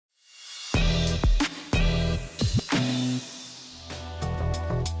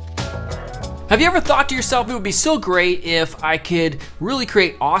Have you ever thought to yourself, it would be so great if I could really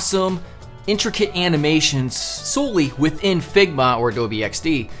create awesome, intricate animations solely within Figma or Adobe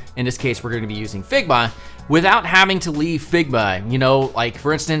XD? In this case, we're going to be using Figma without having to leave Figma. You know, like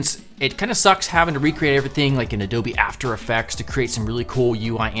for instance, it kind of sucks having to recreate everything like in Adobe After Effects to create some really cool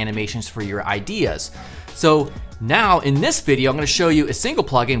UI animations for your ideas. So now in this video, I'm going to show you a single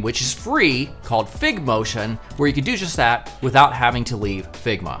plugin which is free called Figmotion, where you can do just that without having to leave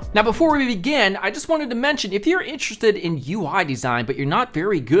Figma. Now before we begin, I just wanted to mention, if you're interested in UI design but you're not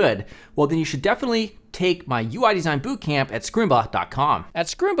very good, well then you should definitely take my UI design bootcamp at scrimba.com. At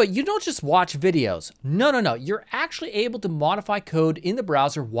Scrimba, you don't just watch videos. No. You're actually able to modify code in the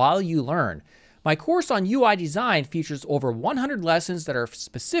browser while you learn. My course on UI design features over 100 lessons that are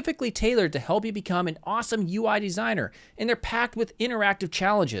specifically tailored to help you become an awesome UI designer, and they're packed with interactive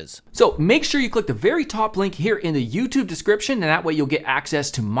challenges. So make sure you click the very top link here in the YouTube description, and that way you'll get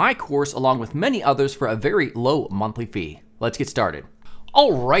access to my course along with many others for a very low monthly fee. Let's get started.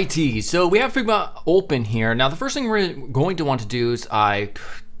 Alrighty, so we have Figma open here. Now the first thing we're going to want to do is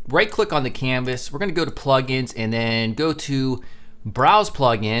right click on the canvas. We're going to go to plugins and then go to browse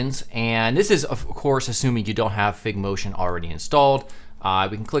plugins, and this is of course assuming you don't have Figmotion already installed.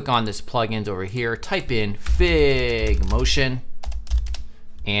 We can click on this plugins over here, type in Figmotion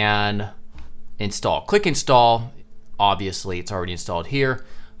and install. Click install. Obviously it's already installed here.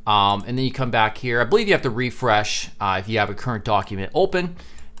 And then you come back here. I believe you have to refresh if you have a current document open,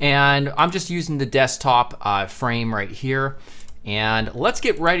 and I'm just using the desktop frame right here. And let's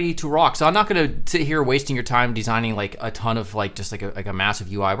get ready to rock. So I'm not gonna sit here wasting your time designing like a ton of just like a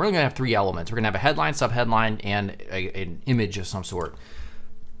massive UI. We're only gonna have 3 elements. We're gonna have a headline, subheadline, and an image of some sort.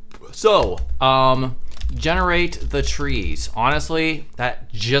 So generate the trees. Honestly,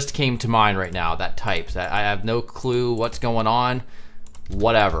 that just came to mind right now, that type. I have no clue what's going on.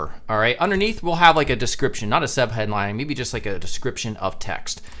 Whatever. All right, underneath we'll have like a description, not a subheadline, maybe just like a description of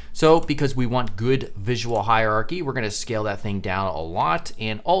text. So because we want good visual hierarchy, we're going to scale that thing down a lot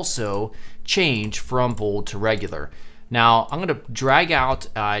and also change from bold to regular. Now I'm going to drag out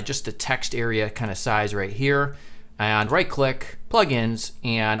just the text area kind of size right here, and right click plugins,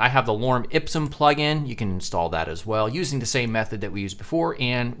 and I have the Lorem Ipsum plugin. You can install that as well using the same method that we used before,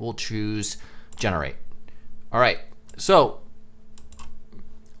 and we'll choose generate. All right, so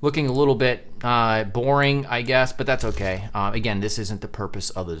looking a little bit boring, I guess, but that's okay. Again, this isn't the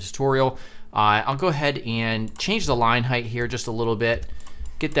purpose of the tutorial. I'll go ahead and change the line height here just a little bit,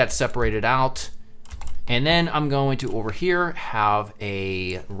 get that separated out. And then I'm going to, over here, have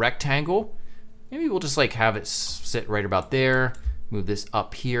a rectangle. Maybe we'll just like have it sit right about there. Move this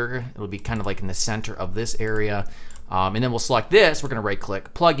up here. It'll be kind of like in the center of this area. And then we'll select this. We're gonna right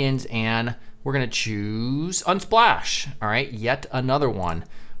click plugins, and we're gonna choose Unsplash. All right, yet another one.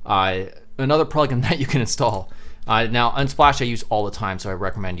 Another plugin that you can install. Now Unsplash I use all the time, so I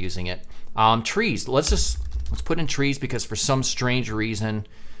recommend using it. Trees, let's put in trees because for some strange reason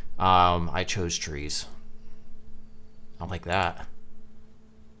I chose trees. I like that.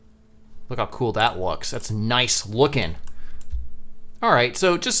 Look how cool that looks. That's nice looking. All right,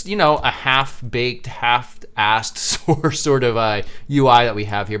 so just, you know, a half-baked, half-assed sort of UI that we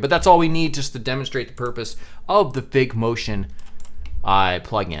have here, but that's all we need just to demonstrate the purpose of the Figmotion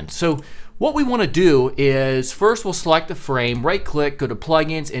plugin. So what we want to do is first we'll select the frame, right click, go to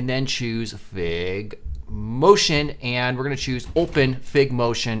plugins, and then choose Figmotion, and we're going to choose open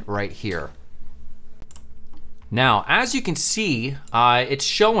Figmotion right here. Now as you can see, it's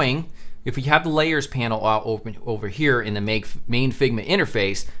showing, if we have the layers panel open over here in the main Figma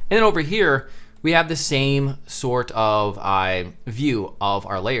interface, and then over here we have the same sort of view of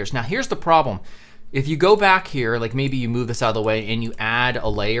our layers. Now here's the problem. If you go back here, like maybe you move this out of the way and you add a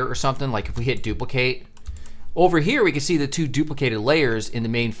layer or something, like if we hit duplicate, over here we can see the 2 duplicated layers in the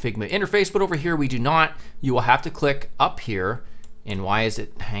main Figma interface, but over here we do not. You will have to click up here, and why is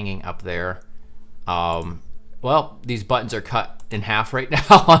it hanging up there? Well, these buttons are cut in half right now.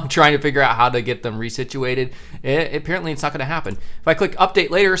 I'm trying to figure out how to get them resituated. Apparently it's not gonna happen. If I click update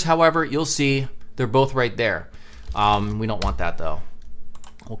layers, however, you'll see they're both right there. We don't want that though.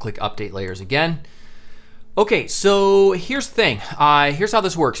 We'll click update layers again. Okay, so here's the thing. Here's how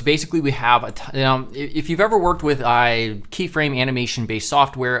this works. Basically, we have if you've ever worked with keyframe animation-based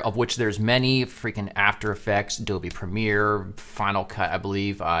software, of which there's many, freaking After Effects, Adobe Premiere, Final Cut, I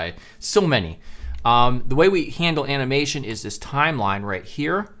believe, so many. The way we handle animation is this timeline right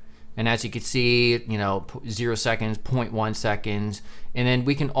here, and as you can see, you know, 0 seconds, 0.1 seconds, and then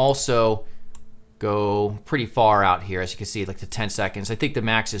we can also go pretty far out here, as you can see, like to 10 seconds. I think the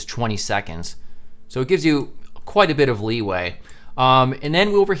max is 20 seconds. So it gives you quite a bit of leeway. And then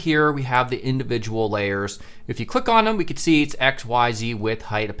over here, we have the individual layers. If you click on them, we can see it's X, Y, Z, width,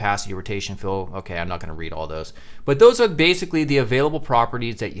 height, opacity, rotation, fill. Okay, I'm not gonna read all those. But those are basically the available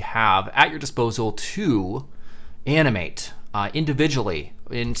properties that you have at your disposal to animate individually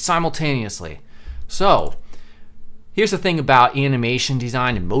and simultaneously. So here's the thing about animation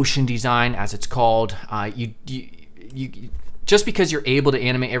design and motion design, as it's called. Just because you're able to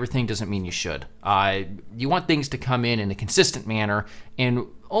animate everything doesn't mean you should. You want things to come in a consistent manner and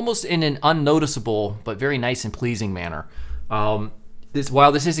almost in an unnoticeable but very nice and pleasing manner. While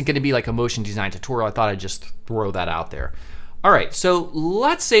this isn't going to be like a motion design tutorial, I thought I'd just throw that out there. All right, so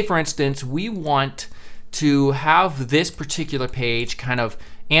let's say, for instance, we want to have this particular page kind of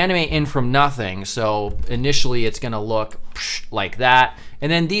animate in from nothing. So initially it's going to look like that,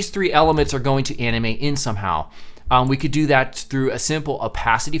 and then these three elements are going to animate in somehow. We could do that through a simple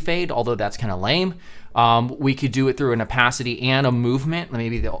opacity fade, although that's kind of lame. We could do it through an opacity and a movement.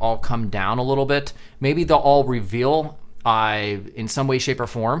 Maybe they'll all come down a little bit. Maybe they'll all reveal in some way, shape, or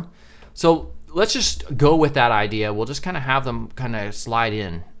form. So let's just go with that idea. We'll just kind of have them kind of slide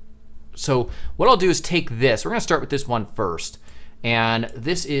in. So what I'll do is take this. We're going to start with this one first. And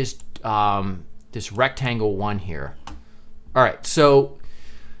this is this rectangle one here. All right, so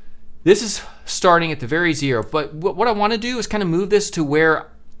this is starting at the very zero, but what I want to do is kind of move this to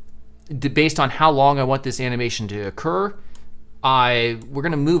where, based on how long I want this animation to occur, we're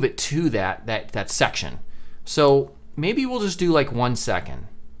going to move it to that section. So maybe we'll just do like 1 second.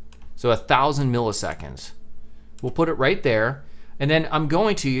 So 1,000 milliseconds. We'll put it right there. And then I'm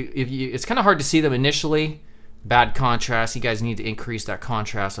going to, it's kind of hard to see them initially. Bad contrast. You guys need to increase that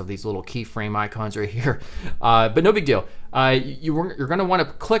contrast of these little keyframe icons right here. But no big deal. You're going to want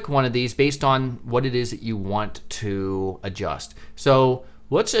to click one of these based on what it is that you want to adjust. So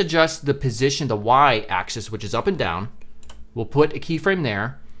let's adjust the position, the Y axis, which is up and down. We'll put a keyframe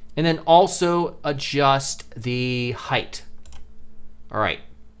there. And then also adjust the height. All right.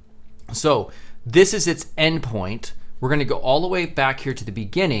 So this is its endpoint. We're going to go all the way back here to the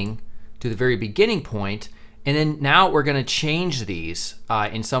beginning, to the very beginning point. And then now we're going to change these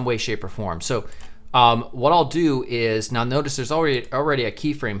in some way, shape, or form. So what I'll do is, now notice there's already a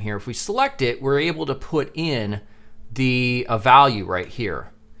keyframe here. If we select it, we're able to put in a value right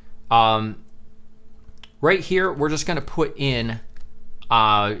here. Right here, we're just going to put in,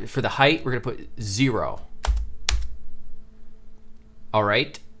 for the height, we're going to put 0. All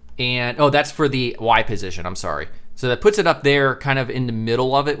right. And, oh, that's for the Y position. I'm sorry. So that puts it up there kind of in the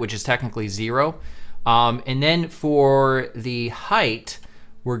middle of it, which is technically 0. And then for the height,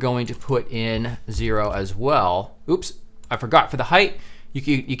 we're going to put in 0 as well. Oops, I forgot. For the height,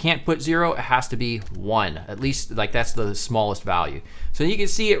 you can't put 0. It has to be 1. At least, like, that's the smallest value. So you can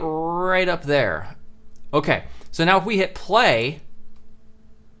see it right up there. Okay, so now if we hit play,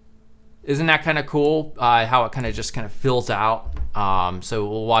 isn't that kind of cool? How it kind of fills out. So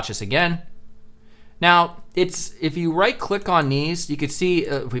we'll watch this again. Now, if you right click on these, you can see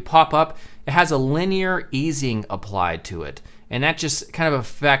if we pop up, it has a linear easing applied to it. And that just kind of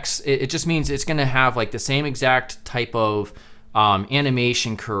affects, it just means it's gonna have like the same exact type of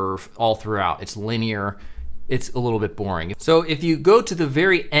animation curve all throughout. It's linear, it's a little bit boring. So if you go to the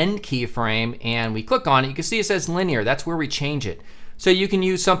very end keyframe and we click on it, you can see it says linear. That's where we change it. So you can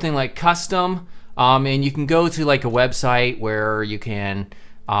use something like custom, and you can go to like a website where you can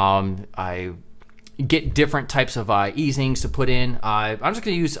get different types of easings to put in. I'm just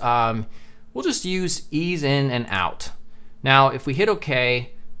gonna use, we'll just use ease in and out. Now, if we hit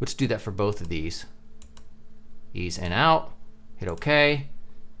OK, let's do that for both of these. Ease in, out, hit OK.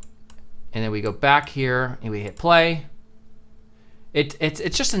 And then we go back here and we hit play.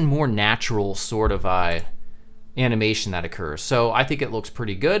 It's just a more natural sort of animation that occurs. So I think it looks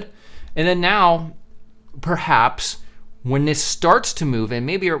pretty good. And then now, perhaps, when this starts to move, and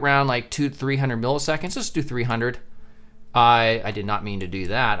maybe around like 200 to 300 milliseconds, let's do 300. I did not mean to do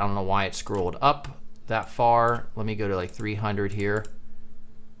that. I don't know why it scrolled up that far. Let me go to like 300 here.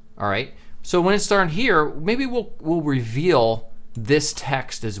 All right. So when it's starting here, maybe we'll reveal this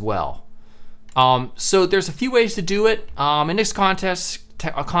text as well. So there's a few ways to do it. In this context,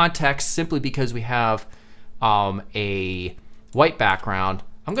 simply because we have a white background,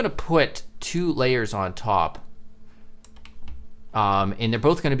 I'm going to put 2 layers on top. And they're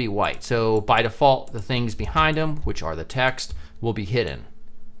both going to be white. So by default, the things behind them, which are the text, will be hidden.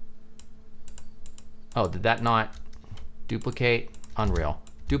 Oh, did that not duplicate? Unreal.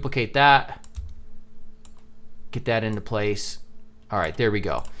 Duplicate that. Get that into place. All right, there we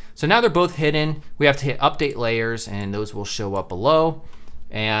go. So now they're both hidden. We have to hit update layers and those will show up below.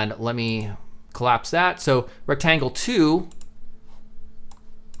 And let me collapse that. So rectangle 2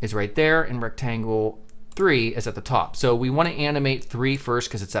 is right there, and rectangle 3 is at the top. So we want to animate 3 first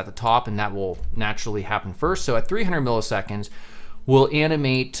because it's at the top, and that will naturally happen first. So at 300 milliseconds, we'll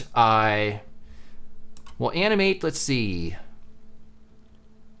animate, let's see.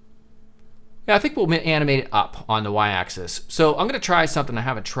 Yeah, I think we'll animate it up on the y-axis. So I'm going to try something I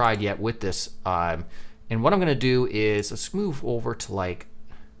haven't tried yet with this. And what I'm going to do is, let's move over to like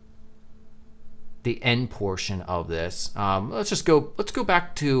the end portion of this. Let's go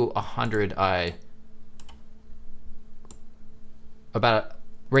back to 100, about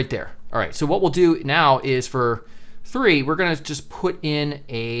right there. All right, so what we'll do now is for 3, we're gonna just put in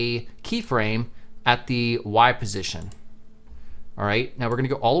a keyframe at the Y position. All right, now we're gonna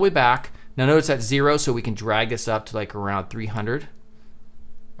go all the way back. Now notice that's 0, so we can drag this up to like around 300.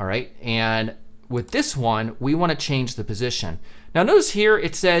 All right, and with this one, we wanna change the position. Now notice here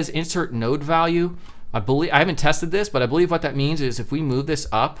it says insert node value. I haven't tested this, but I believe what that means is if we move this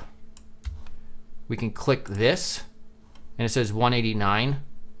up, we can click this, and it says 189.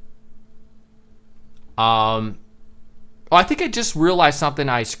 Oh, I think I just realized something.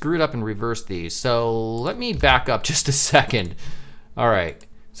 I screwed up and reversed these. So let me back up just a second. All right.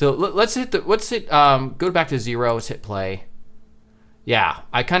 So let's go back to 0. Let's hit play. Yeah,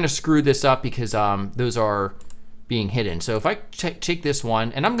 I kind of screwed this up because those are being hidden. So if I take this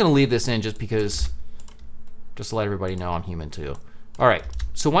one, and I'm going to leave this in just to let everybody know I'm human too. All right,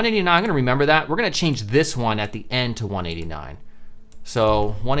 so 189, I'm gonna remember that. We're gonna change this one at the end to 189.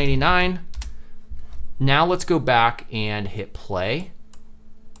 So 189, now let's go back and hit play.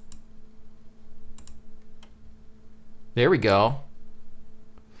 There we go. All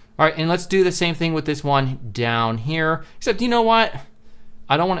right, and let's do the same thing with this one down here, except you know what?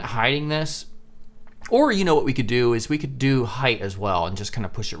 I don't want it hiding this. Or you know what we could do is we could do height as well and just kind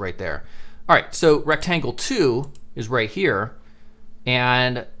of push it right there. All right, so rectangle 2 is right here.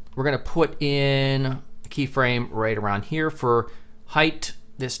 And we're gonna put in a keyframe right around here for height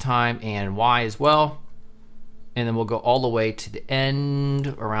this time and Y as well. And then we'll go all the way to the end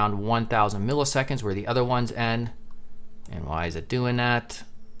around 1000 milliseconds where the other ones end. And why is it doing that?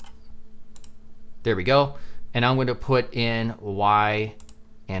 There we go. And I'm gonna put in Y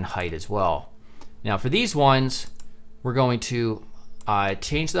and height as well. Now for these ones, we're going to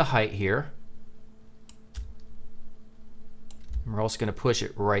change the height here. We're also going to push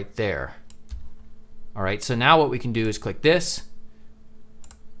it right there. All right, so now what we can do is click this,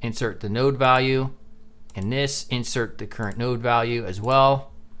 insert the node value, and this, insert the current node value as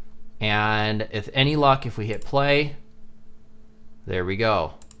well. And if any luck, if we hit play, there we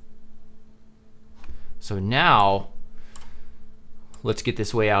go. So now, let's get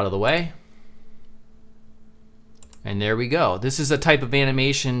this way out of the way. And there we go. This is a type of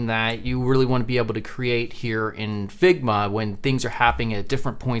animation that you really want to be able to create here in Figma when things are happening at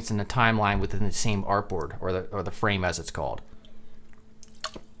different points in the timeline within the same artboard, or the frame as it's called.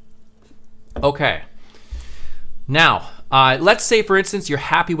 Okay. Now, let's say for instance you're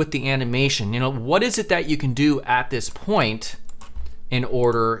happy with the animation. You know, what is it that you can do at this point in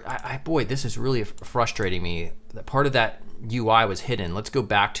order? Boy, this is really frustrating me. That part of that UI was hidden. Let's go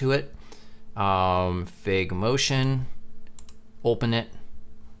back to it. Figmotion, open it.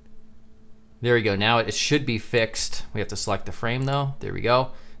 There we go. Now it should be fixed. We have to select the frame though. There we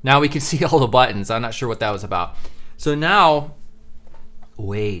go. Now we can see all the buttons. I'm not sure what that was about. So now,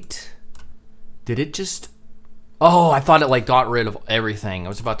 wait, did it just, oh, I thought it like got rid of everything. I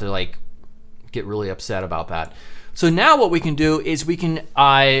was about to like get really upset about that. So now what we can do is we can,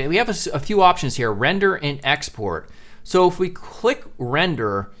 we have a few options here, render and export. So if we click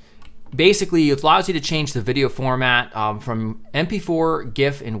render, basically it allows you to change the video format from MP4,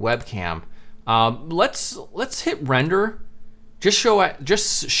 GIF, and webcam. Let's hit render, just so I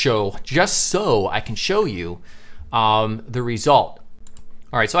can show you the result.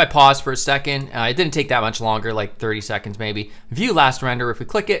 All right, so I paused for a second. It didn't take that much longer, like 30 seconds maybe. View last render. If we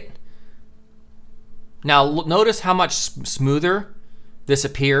click it, now notice how much smoother this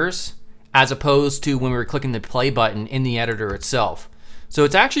appears as opposed to when we were clicking the play button in the editor itself. So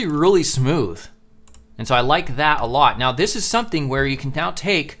it's actually really smooth. And so I like that a lot. Now this is something where you can now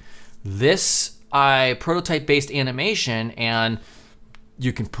take this prototype-based animation and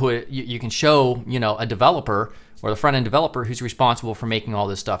you can show, you know, a developer or the front-end developer who's responsible for making all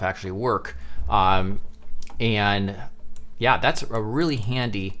this stuff actually work. And yeah, that's a really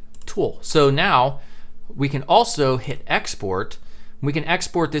handy tool. So now we can also hit export. We can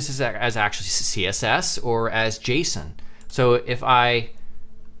export this as actually CSS or as JSON. So if I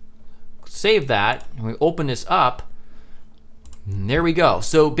save that and we open this up, there we go.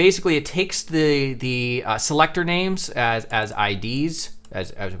 So basically it takes the selector names as IDs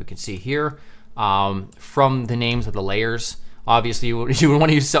as we can see here, from the names of the layers. Obviously, you would want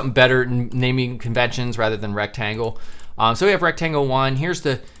to use something better in naming conventions rather than rectangle. So we have rectangle 1. Here's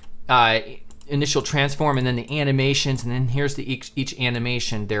the initial transform, and then the animations, and then here's the each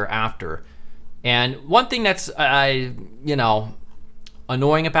animation thereafter. And one thing that's you know,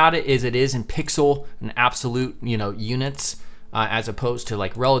 annoying about it is in pixel and absolute, you know, units as opposed to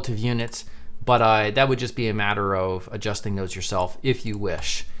like relative units. But that would just be a matter of adjusting those yourself if you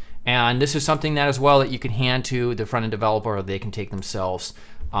wish. And this is something that as well that you can hand to the front-end developer, or they can take themselves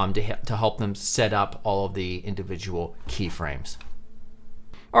to help them set up all of the individual keyframes.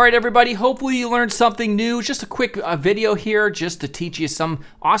 All right, everybody, hopefully you learned something new. Just a quick video here just to teach you some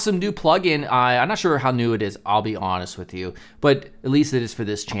awesome new plugin. I'm not sure how new it is, I'll be honest with you, but at least it is for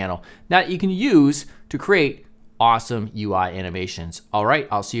this channel that you can use to create awesome UI animations. All right,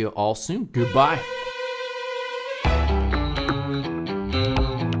 I'll see you all soon. Goodbye.